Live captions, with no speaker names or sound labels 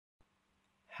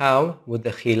How would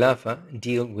the Khilafah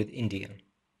deal with India?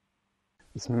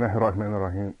 Bismillahir Rahmanir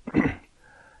Rahim.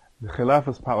 The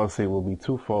Khilafah's policy will be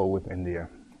twofold with India.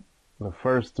 The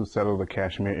first to settle the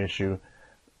Kashmir issue,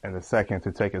 and the second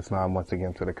to take Islam once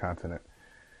again to the continent.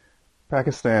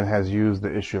 Pakistan has used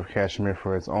the issue of Kashmir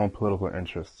for its own political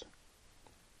interests.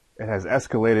 It has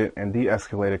escalated and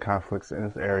de-escalated conflicts in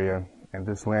this area, and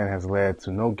this land has led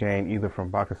to no gain either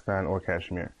from Pakistan or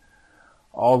Kashmir.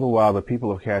 All the while, the people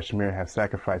of Kashmir have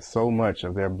sacrificed so much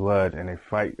of their blood in a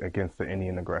fight against the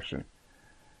Indian aggression.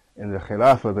 In the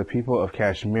Khilafah, the people of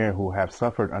Kashmir who have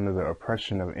suffered under the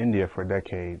oppression of India for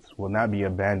decades will not be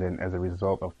abandoned as a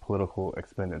result of political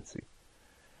expediency.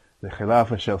 The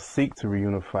Khilafah shall seek to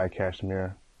reunify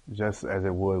Kashmir just as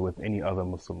it would with any other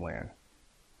Muslim land.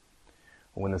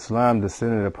 When Islam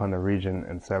descended upon the region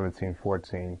in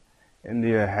 1714,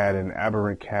 India had an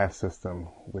aberrant caste system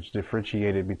which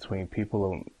differentiated between people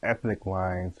on ethnic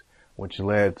lines, which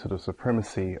led to the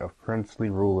supremacy of princely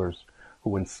rulers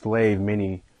who enslaved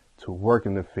many to work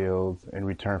in the fields in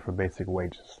return for basic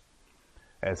wages.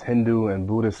 As Hindu and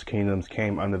Buddhist kingdoms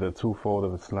came under the twofold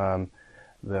of Islam,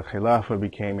 the Khilafah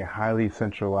became a highly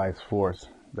centralized force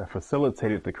that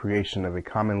facilitated the creation of a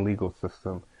common legal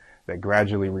system that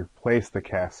gradually replaced the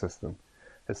caste system.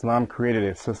 Islam created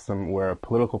a system where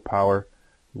political power,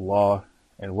 law,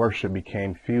 and worship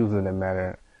became fused in a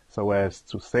manner so as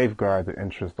to safeguard the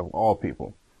interests of all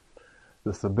people.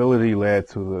 This stability led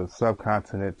to the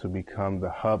subcontinent to become the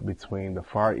hub between the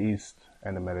Far East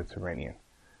and the Mediterranean.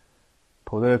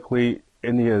 Politically,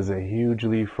 India is a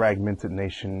hugely fragmented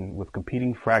nation with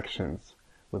competing fractions,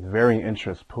 with varying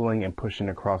interests pulling and pushing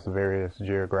across various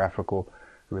geographical,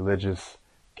 religious,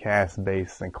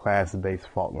 caste-based, and class-based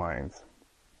fault lines.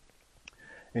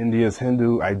 India's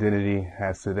Hindu identity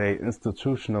has today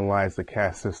institutionalized the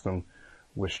caste system,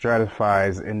 which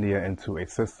stratifies India into a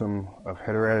system of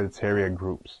hereditary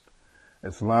groups.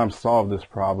 Islam solved this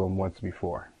problem once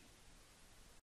before.